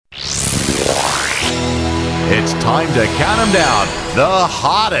It's time to count them down. The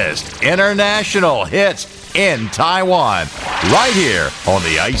hottest international hits in Taiwan. Right here on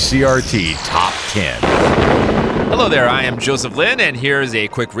the ICRT Top 10. Hello there, I am Joseph Lin, and here's a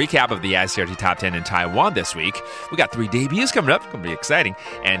quick recap of the ICRT Top 10 in Taiwan this week. We got 3 debuts coming up. It's going to be exciting.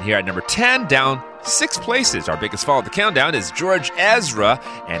 And here at number 10, down 6 places. Our biggest fall of the countdown is George Ezra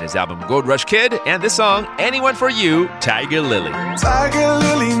and his album Gold Rush Kid, and this song, Anyone For You, Tiger Lily. Tiger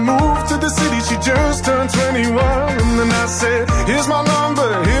Lily moved to the city, she just turned 21. And then I said, here's my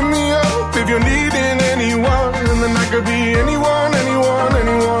number, hit me up if you're needing anyone. And then I could be anyone, anyone,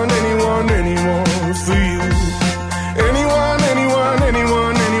 anyone, anyone, anyone for you.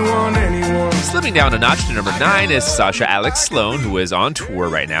 Slipping down a notch to number 9 is Sasha Alex Sloan, who is on tour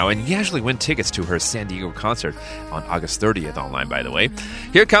right now, and you actually win tickets to her San Diego concert on August 30th online, by the way.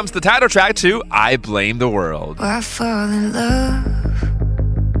 Here comes the title track to I Blame the World. I fall in love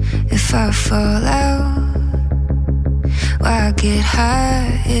if I fall out. Why get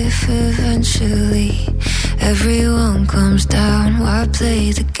high if eventually everyone comes down? Why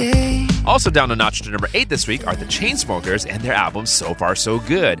play the game? Also down a notch to number 8 this week are the Chainsmokers and their album So Far So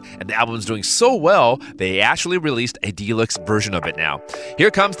Good. And the album's doing so well, they actually released a deluxe version of it now.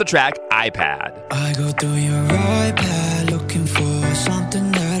 Here comes the track iPad. I go through your iPad looking for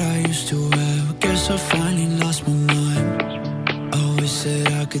something that I used to have. Guess I finally lost my mind. Always said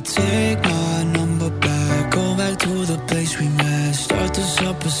I could take my number back, go back to the place we met, start this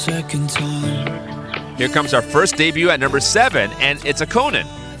up a second time. Here comes our first debut at number 7, and it's a Conan.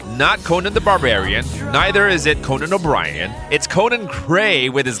 Not Conan the Barbarian, neither is it Conan O'Brien. It's Conan Gray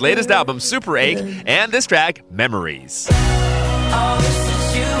with his latest album, Super 8, and this track, Memories.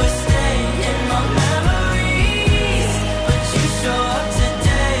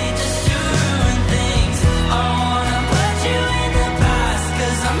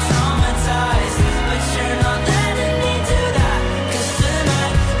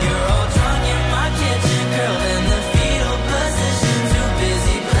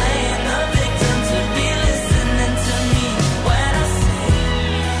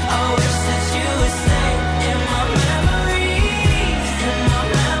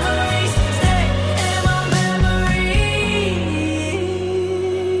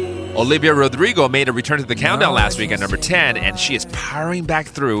 Olivia Rodrigo made a return to the countdown last week at number 10, and she is powering back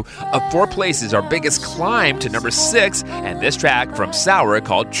through. Up 4 places, our biggest climb to number 6, and this track from Sour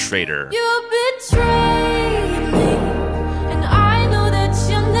called Traitor. You betrayed me, and I know that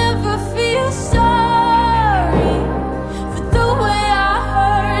you'll never feel sorry for the way I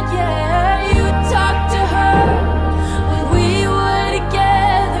heard. Yeah, you talked to her when we were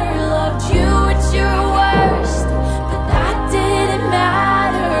together, loved you at your worst, but that didn't matter.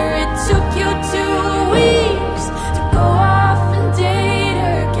 Took you 2 weeks to go off and date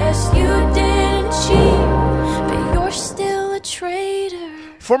her. Guess you didn't cheat, but you're still a traitor.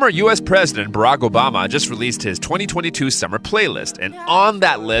 Former U.S. President Barack Obama just released his 2022 summer playlist, and on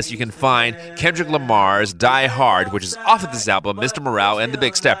that list you can find Kendrick Lamar's Die Hard, which is off of this album, Mr. Morale and the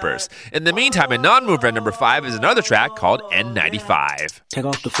Big Steppers. In the meantime, a non-mover at number 5 is another track called N95. Take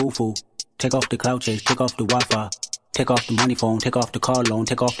off the foo-foo, take off the cloud chase, take off the Wi-Fi. Take off the money phone, take off the car loan,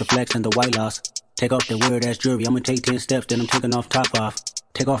 take off the flex and the white loss. Take off the weird-ass jewelry, I'ma take 10 steps, then I'm taking off top off.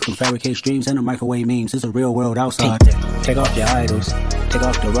 Take off them fabricate streams and the microwave memes, it's a real world outside. Take off your idols, take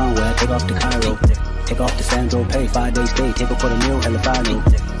off the runway, take off the Cairo. Take off the Sandro pay, 5 days stay, take off for the meal, hella final.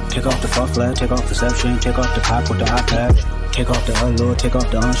 Take off the fuck flag, take off perception, take off the cop with the iPad. Take off the allure, take off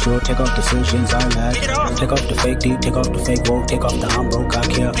the unsure, take off decisions I lack. Take off the fake deep, take off the fake woke, take off the I'm broke, I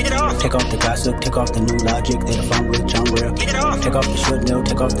care. Take off the gossip, take off the new logic, that if I'm rich, I'm real. Take off the shit nail,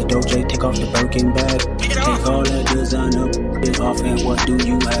 take off the doje, take off the Birkin bag. Take all that designer, it off and what do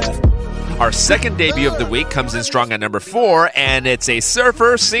you have? Our second debut of the week comes in strong at number 4, and it's a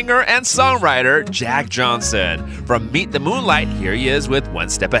surfer, singer, and songwriter, Jack Johnson. From Meet the Moonlight, here he is with One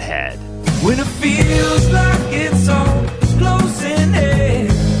Step Ahead. When it feels like it's all closing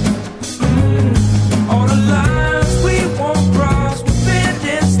in, all the lines we won't cross, we bend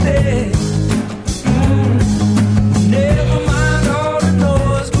instead. Never mind all the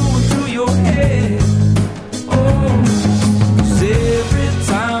noise going through your head. 'Cause every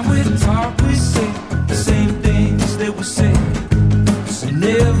time we talk, we say the same things that we say. So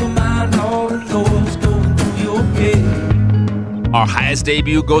never mind all the noise going through your head. Our highest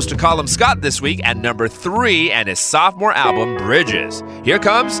debut goes to Colum Scott this week at number 3 and his sophomore album, Bridges. Here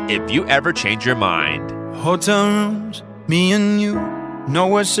comes If You Ever Change Your Mind. Hotel rooms, me and you, no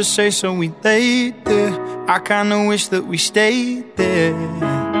words to say, so we laid there. I kinda wish that we stayed there.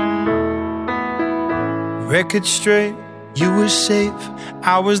 Record straight, You were safe,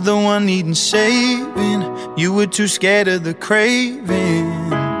 I was the one needing saving. You were too scared of the craving.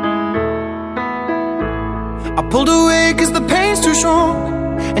 I pulled away cause the pain's too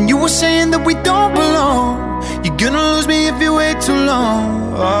strong, and you were saying that we don't belong. You're gonna lose me if you wait too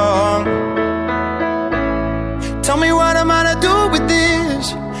long. Tell me what am I to do with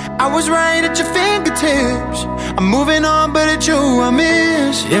this? I was right at your fingertips. I'm moving on, but it's you I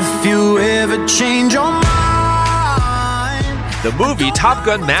miss. If you ever change your mind. The movie Top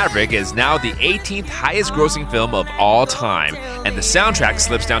Gun Maverick is now the 18th highest grossing film of all time, and the soundtrack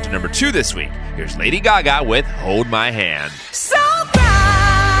slips down to number 2 this week. Here's Lady Gaga with Hold My Hand. So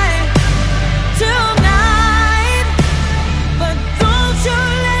bright tonight, but don't you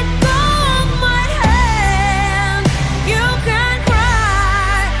let go of my hand. You can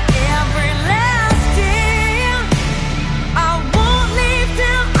cry every last tear. I won't leave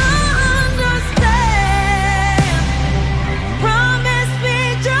till I understand. Promise me,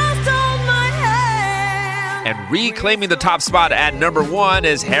 just hold my hand. And reclaiming the top spot at number 1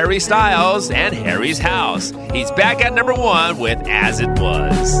 is Harry Styles and Harry's House. He's back at number 1 with As It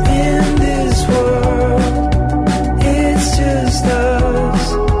Was. In this world, it's just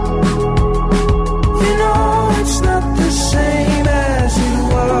us. You know it's not the same as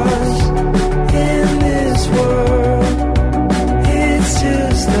it was. In this world, it's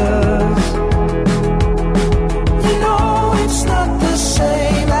just us. You know it's not the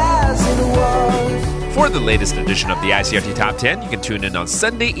same as it was. For the latest edition of the ICRT Top 10, you can tune in on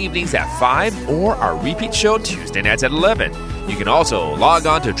Sunday evenings at 5 or our repeat show Tuesday nights at 11. You can also log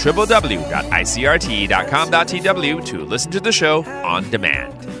on to www.icrt.com.tw to listen to the show on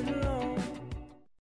demand.